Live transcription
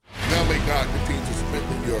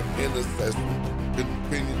your intercession.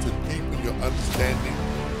 Continue to deepen your understanding.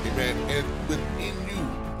 Amen. And within you,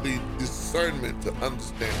 the discernment to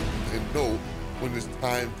understand and know when it's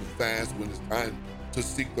time to fast, when it's time to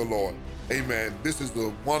seek the Lord. Amen. This is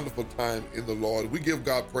a wonderful time in the Lord. We give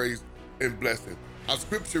God praise and blessing. Our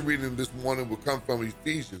scripture reading this morning will come from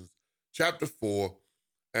Ephesians chapter 4,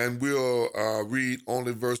 and we'll read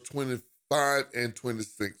only verse 25 and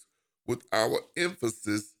 26 with our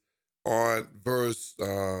emphasis on verse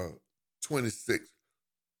 26.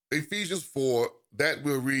 Ephesians 4, that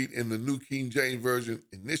we'll read in the New King James Version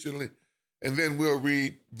initially, and then we'll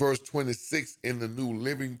read verse 26 in the New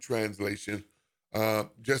Living Translation,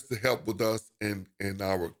 just to help with us in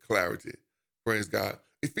our clarity. Praise God.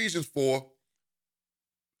 Ephesians 4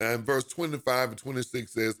 and verse 25 and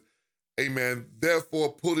 26 says, amen,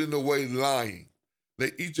 therefore putting away lying,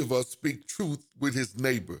 let each of us speak truth with his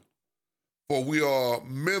neighbor, for we are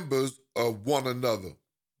members of one another.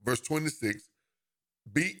 Verse 26,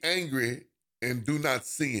 be angry and do not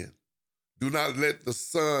sin. Do not let the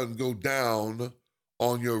sun go down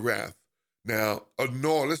on your wrath. Now,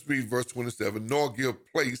 nor, let's read verse 27, nor give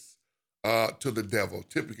place to the devil.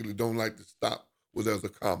 Typically don't like to stop where there's a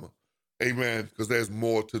comma. Amen, because there's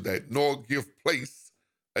more to that. Nor give place,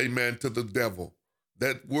 amen, to the devil.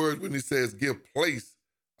 That word, when he says give place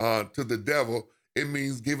to the devil, it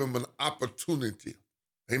means give him an opportunity.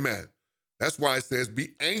 Amen. That's why it says be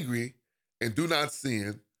angry and do not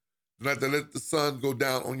sin. Do not let the sun go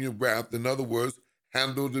down on your wrath. In other words,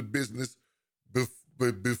 handle the business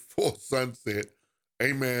before sunset.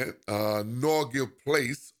 Amen. Nor give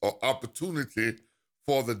place or opportunity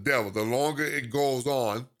for the devil. The longer it goes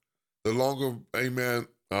on, the longer, amen,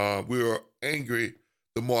 we are angry,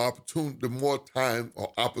 the more time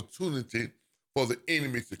or opportunity for the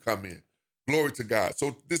enemy to come in. Glory to God.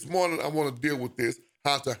 So this morning I want to deal with this,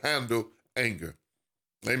 how to handle anger.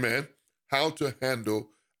 Amen. How to handle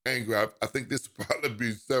anger. I think this will probably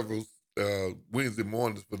be several Wednesday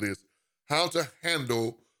mornings for this. How to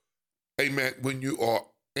handle, amen, when you are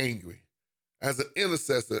angry. As an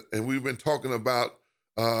intercessor, and we've been talking about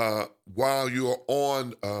while you're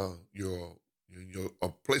on your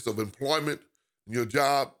place of employment, your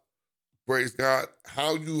job, praise God,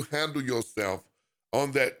 how you handle yourself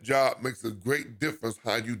on that job makes a great difference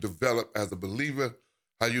how you develop as a believer,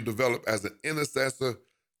 how you develop as an intercessor,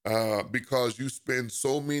 because you spend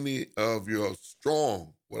so many of your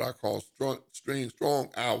strong, what I call strong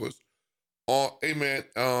hours on, amen,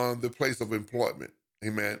 on the place of employment.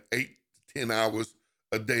 Amen. 8 to 10 hours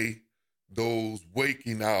a day, those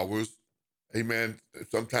waking hours, amen,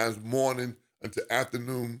 sometimes morning until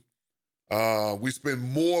afternoon. We spend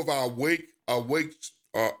more of our wake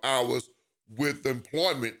hours with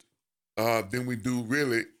employment than we do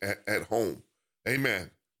really at home. Amen.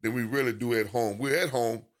 Than we really do at home. We're at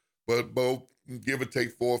home, but both give or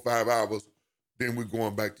take 4 or 5 hours, then we're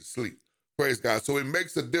going back to sleep. Praise God. So it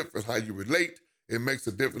makes a difference how you relate. It makes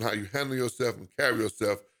a difference how you handle yourself and carry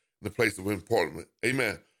yourself in the place of employment.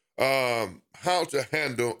 Amen. How to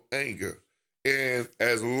handle anger. And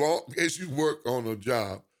as long as you work on a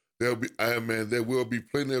job, there will be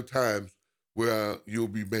plenty of times where you'll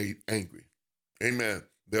be made angry. Amen.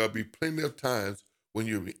 There'll be plenty of times when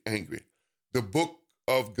you'll be angry. The book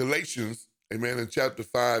of Galatians, amen, in chapter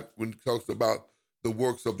 5, when it talks about the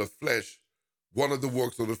works of the flesh, one of the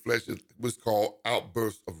works of the flesh was called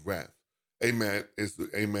outbursts of wrath. Amen.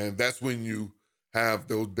 Amen. That's when you have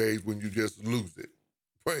those days when you just lose it.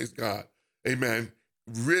 Praise God. Amen.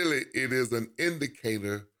 Really, it is an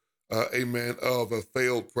indicator, amen, of a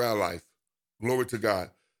failed prayer life. Glory to God.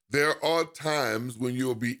 There are times when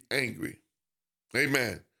you'll be angry.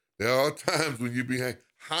 Amen. There are times when you be angry.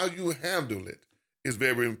 How you handle it is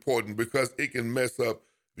very important because it can mess up.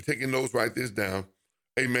 If you're taking notes, write this down.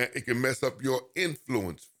 Amen. It can mess up your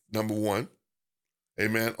influence, number one.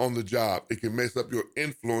 Amen. On the job. It can mess up your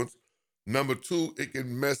influence. Number two, it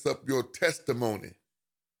can mess up your testimony.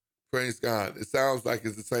 Praise God. It sounds like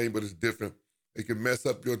it's the same, but it's different. It can mess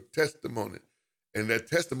up your testimony. And that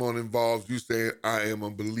testimony involves you saying, I am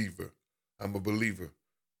a believer. I'm a believer.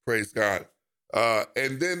 Praise God.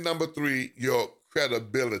 And then number three, your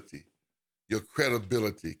credibility. Your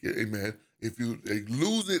credibility. Amen. If you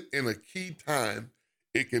lose it in a key time,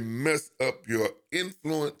 it can mess up your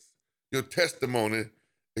influence, your testimony.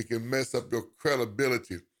 It can mess up your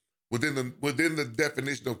credibility. Within the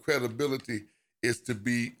definition of credibility is to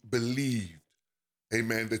be believed.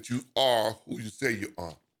 Amen. That you are who you say you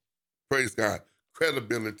are. Praise God.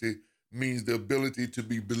 Credibility means the ability to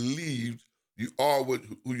be believed. You are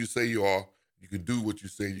who you say you are. You can do what you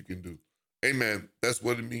say you can do. Amen. That's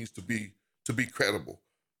what it means to be credible.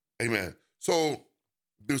 Amen. So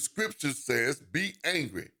The scripture says, be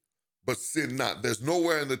angry, but sin not. There's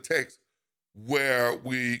nowhere in the text where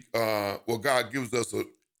God gives us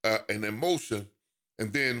an emotion,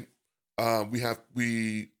 and then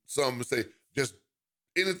some say just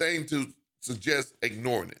anything to suggest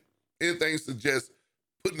ignoring it, anything suggests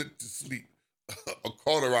putting it to sleep, or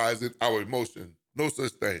cauterizing our emotion. No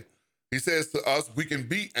such thing. He says to us, we can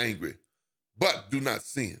be angry, but do not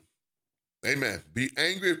sin. Amen. Be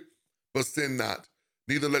angry, but sin not.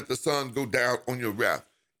 Neither let the sun go down on your wrath.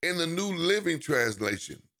 In the New Living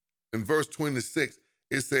Translation, in verse 26,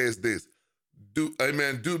 it says this, do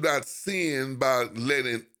not sin by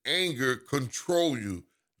letting anger control you.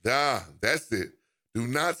 That's it. Do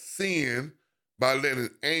not sin by letting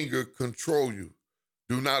anger control you.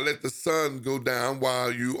 Do not let the sun go down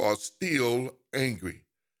while you are still angry.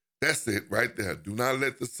 That's it right there. Do not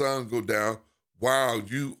let the sun go down while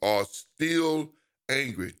you are still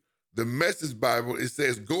angry. The Message Bible, it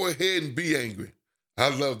says, go ahead and be angry. I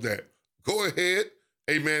love that. Go ahead,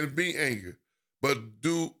 amen, and be angry.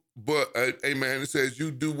 Amen, it says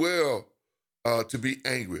you do well to be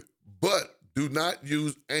angry. But do not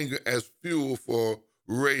use anger as fuel for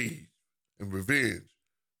rage and revenge.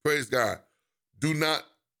 Praise God. Do not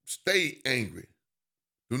stay angry.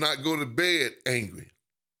 Do not go to bed angry.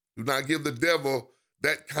 Do not give the devil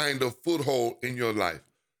that kind of foothold in your life.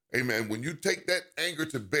 Amen. When you take that anger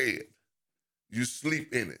to bed, you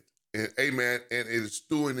sleep in it. And amen. And it is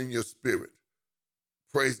stewing in your spirit.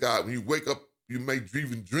 Praise God. When you wake up, you may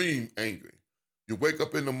even dream angry. You wake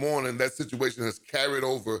up in the morning, that situation has carried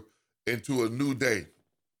over into a new day.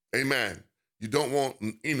 Amen. You don't want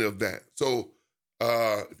any of that. So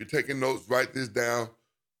if you're taking notes, write this down.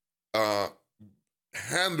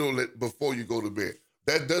 Handle it before you go to bed.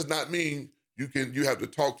 That does not mean you have to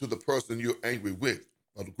talk to the person you're angry with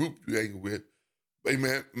or the group you're angry with.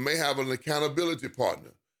 Amen. May have an accountability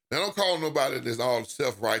partner. Now, don't call nobody that's all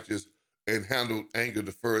self-righteous and handled anger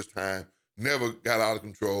the first time, never got out of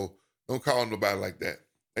control. Don't call nobody like that.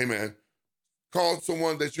 Amen. Call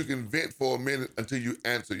someone that you can vent for a minute until you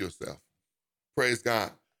answer yourself. Praise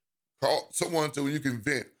God. Call someone so you can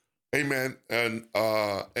vent. Amen. And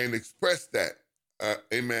express that.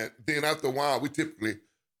 Amen. Then after a while, we typically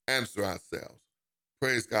answer ourselves.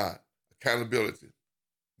 Praise God. Accountability.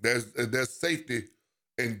 There's safety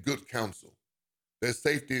in good counsel. There's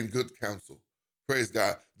safety in good counsel. Praise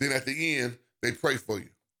God. Then at the end, they pray for you.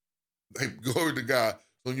 Glory to God.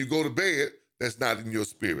 So when you go to bed, that's not in your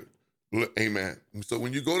spirit. Amen. So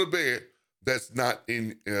when you go to bed, that's not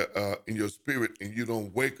in your spirit, and you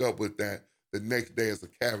don't wake up with that the next day as a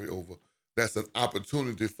carryover. That's an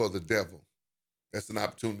opportunity for the devil. That's an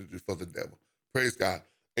opportunity for the devil. Praise God.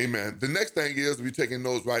 Amen. The next thing is, if you're taking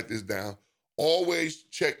notes, write this down. Always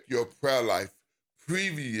check your prayer life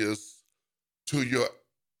previous to your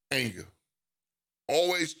anger.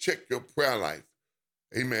 Always check your prayer life.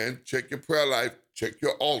 Amen. Check your prayer life. Check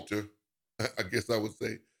your altar. I guess I would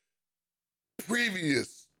say.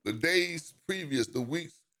 The days previous, the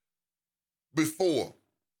weeks before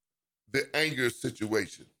the anger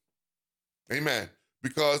situation. Amen.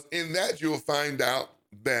 Because in that you'll find out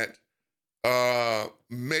that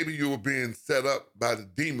maybe you were being set up by the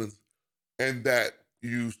demons and that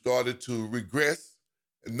you started to regress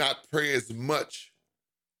and not pray as much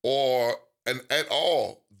and at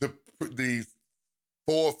all the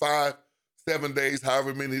 4, 5, 7 days,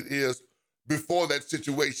 however many it is, before that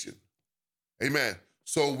situation. Amen.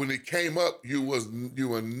 So when it came up, you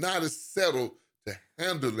were not as settled to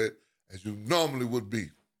handle it as you normally would be.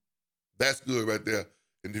 That's good right there.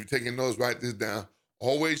 And if you're taking notes, write this down.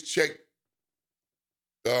 Always check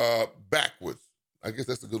backwards. I guess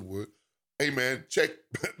that's a good word. Amen. Check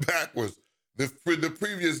backwards. The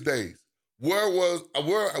previous days. Where was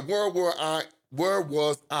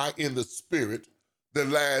I in the spirit the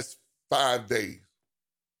last 5 days?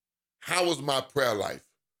 How was my prayer life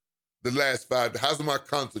the last 5 days? How's my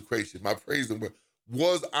consecration, my praise and worship?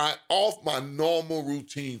 Was I off my normal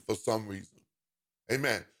routine for some reason?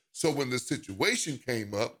 Amen. So when the situation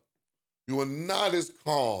came up, you were not as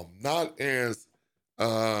calm, not as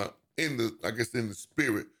in the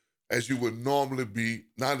spirit as you would normally be,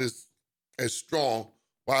 not as strong.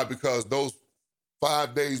 Why? Because those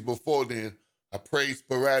 5 days before then, I prayed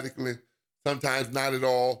sporadically, sometimes not at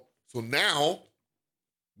all. So now,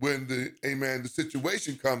 when the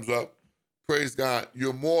situation comes up, praise God,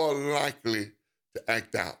 you're more likely to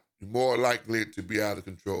act out. You're more likely to be out of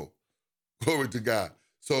control. Glory to God.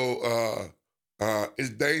 So it's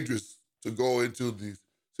dangerous to go into these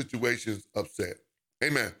situations upset.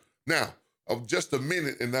 Amen. Now, of just a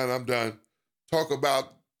minute and then I'm done.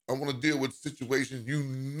 I want to deal with situations you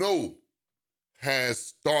know has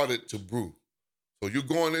started to brew. So you're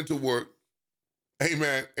going into work,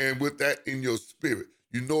 amen, and with that in your spirit,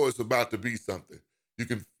 you know it's about to be something. You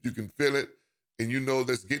can feel it, and you know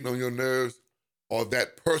that's getting on your nerves, or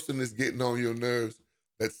that person is getting on your nerves,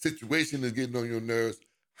 that situation is getting on your nerves.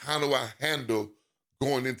 How do I handle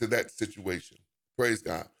going into that situation? Praise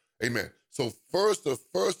God. Amen. So first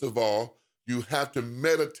of all, you have to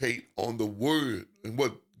meditate on the word and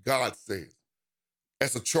what God says.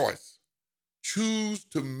 That's a choice. Choose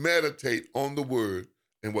to meditate on the word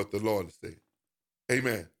and what the Lord is saying.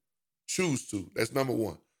 Amen. Choose to. That's number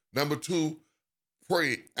one. Number two,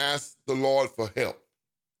 pray. Ask the Lord for help.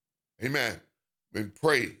 Amen. And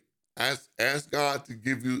pray. Ask God to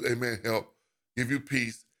give you, amen, help, give you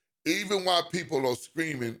peace. Even while people are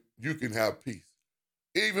screaming, you can have peace.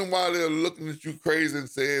 Even while they're looking at you crazy and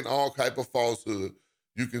saying all type of falsehood,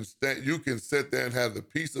 you can sit there and have the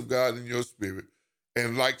peace of God in your spirit.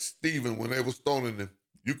 And like Stephen, when they were stoning him,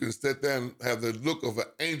 you can sit there and have the look of an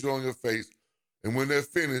angel on your face. And when they're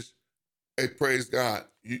finished, hey, praise God,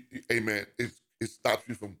 amen. It stops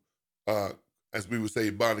you from, as we would say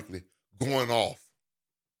ironically, going off.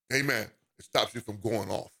 Amen. It stops you from going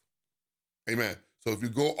off. Amen. So if you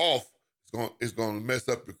go off, it's going to mess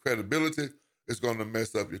up your credibility. It's going to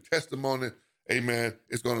mess up your testimony. Amen.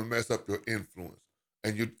 It's going to mess up your influence.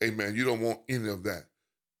 And you don't want any of that.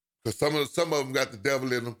 Because some of them got the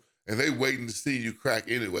devil in them, and they waiting to see you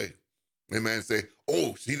crack anyway. Amen. Say,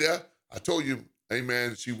 oh, see there? I told you,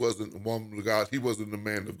 amen, she wasn't the woman of God. He wasn't the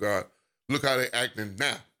man of God. Look how they acting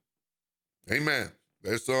now. Amen.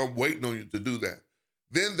 There's some waiting on you to do that.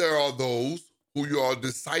 Then there are those who you are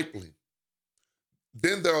discipling.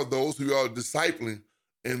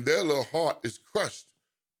 And their little heart is crushed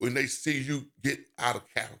when they see you get out of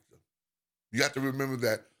character. You have to remember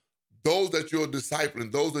that those that you're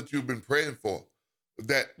discipling, those that you've been praying for,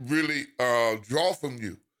 that really draw from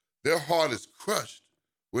you, their heart is crushed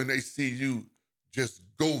when they see you just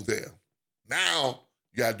go there. Now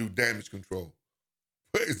you gotta do damage control.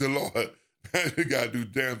 Praise the Lord. Now you gotta do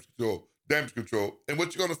damage control. And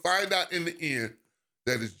what you're gonna find out in the end,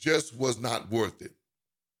 that it just was not worth it.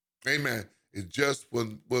 Amen. It just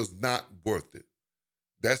was not worth it.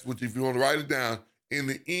 That's what, if you want to write it down, in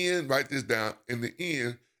the end, write this down. In the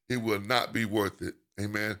end, it will not be worth it.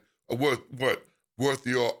 Amen. Worth what? Worth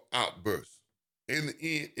your outburst. In the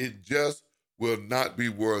end, it just will not be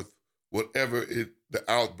worth whatever the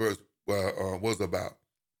outburst was about.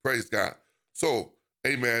 Praise God. So,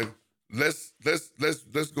 amen. Let's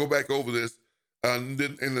go back over this. In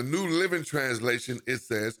the New Living Translation, it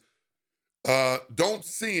says, don't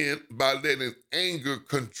sin by letting anger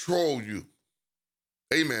control you.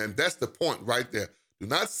 Amen. That's the point right there. Do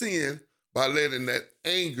not sin by letting that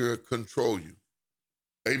anger control you.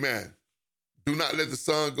 Amen. Do not let the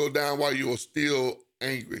sun go down while you are still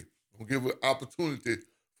angry. Don't give an opportunity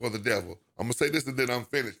for the devil. I'm going to say this and then I'm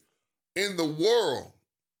finished. In the world,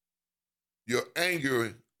 your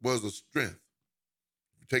anger was a strength.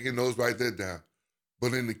 You're taking those, write that down.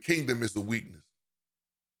 But in the kingdom, it's a weakness.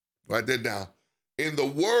 Write that down. In the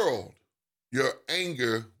world, your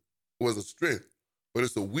anger was a strength, but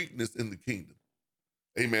it's a weakness in the kingdom.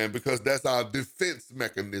 Amen. Because that's our defense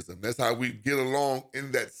mechanism. That's how we get along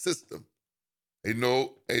in that system. You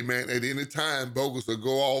know, amen, at any time, bogus will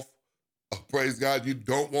go off. Praise God, you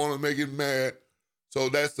don't want to make it mad. So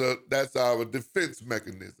that's our defense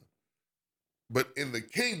mechanism. But in the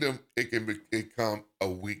kingdom, it can become a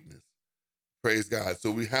weakness. Praise God. So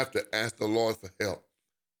we have to ask the Lord for help.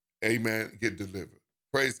 Amen. Get delivered.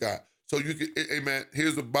 Praise God. So you can, amen.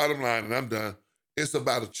 Here's the bottom line, and I'm done. It's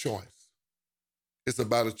about a choice. It's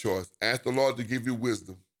about a choice. Ask the Lord to give you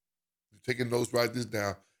wisdom. You're taking notes, write this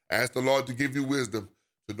down. Ask the Lord to give you wisdom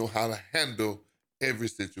to know how to handle every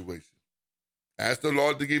situation. Ask the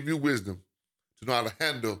Lord to give you wisdom to know how to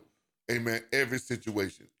handle, amen, every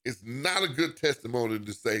situation. It's not a good testimony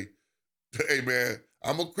to say, amen,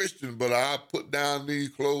 I'm a Christian, but I put down these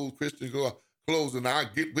Christian clothes and I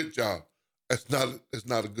get with y'all. That's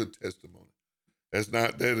not a good testimony.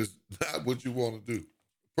 That is not what you want to do.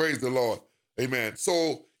 Praise the Lord. Amen.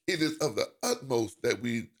 So it is of the utmost that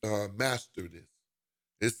we master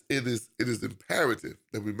this. It is imperative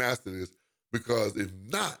that we master this, because if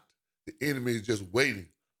not, the enemy is just waiting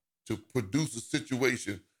to produce a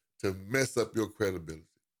situation to mess up your credibility.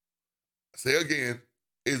 Say again,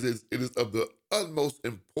 it is of the utmost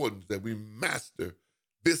importance that we master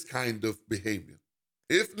this kind of behavior.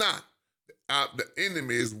 If not, the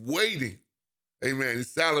enemy is waiting, amen,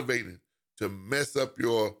 he's salivating to mess up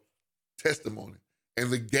your testimony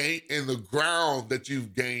and the ground that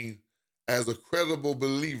you've gained as a credible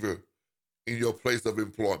believer in your place of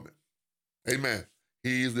employment. Amen.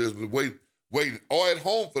 He is waiting, or at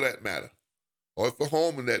home for that matter, or for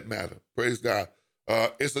home in that matter. Praise God.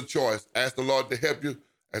 It's a choice. Ask the Lord to help you.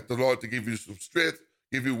 Ask the Lord to give you some strength,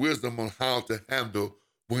 give you wisdom on how to handle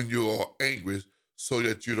when you are angry so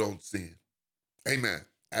that you don't sin. Amen.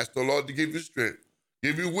 Ask the Lord to give you strength,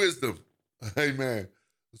 give you wisdom. Amen.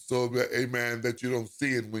 So that, amen, that you don't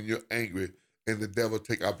sin when you're angry and the devil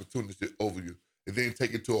take opportunity over you and then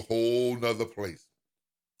take it to a whole nother place.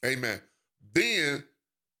 Amen. Then,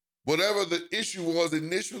 whatever the issue was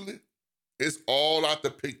initially, it's all out the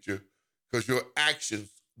picture because your actions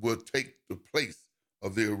will take the place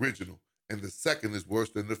of the original. And the second is worse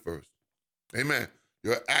than the first. Amen.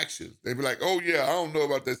 Your actions. They be like, oh, yeah, I don't know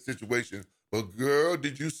about that situation. But girl,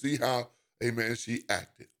 did you see how, amen, she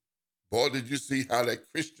acted? Boy, did you see how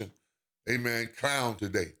that Christian, amen, clown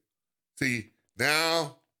today? See,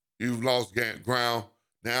 now you've lost ground.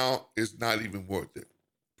 Now it's not even worth it.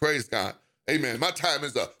 Praise God. Amen. My time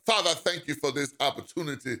is up. Father, I thank you for this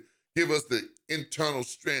opportunity. Give us the internal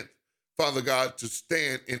strength, Father God, to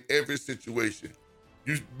stand in every situation.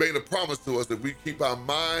 You made a promise to us that we keep our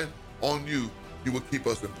mind on you, you will keep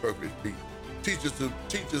us in perfect peace. Teach us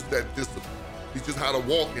that discipline. Teach us how to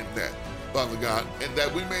walk in that, Father God, and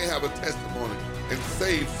that we may have a testimony and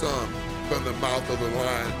save some from the mouth of the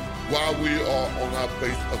lion while we are on our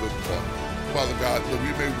place of employment. Father God, that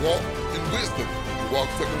we may walk in wisdom, walk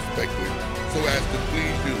circumspectly, so as to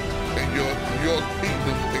please you and your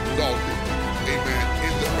kingdom exalted. Amen.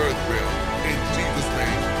 In the earth realm. In Jesus'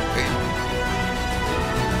 name, amen.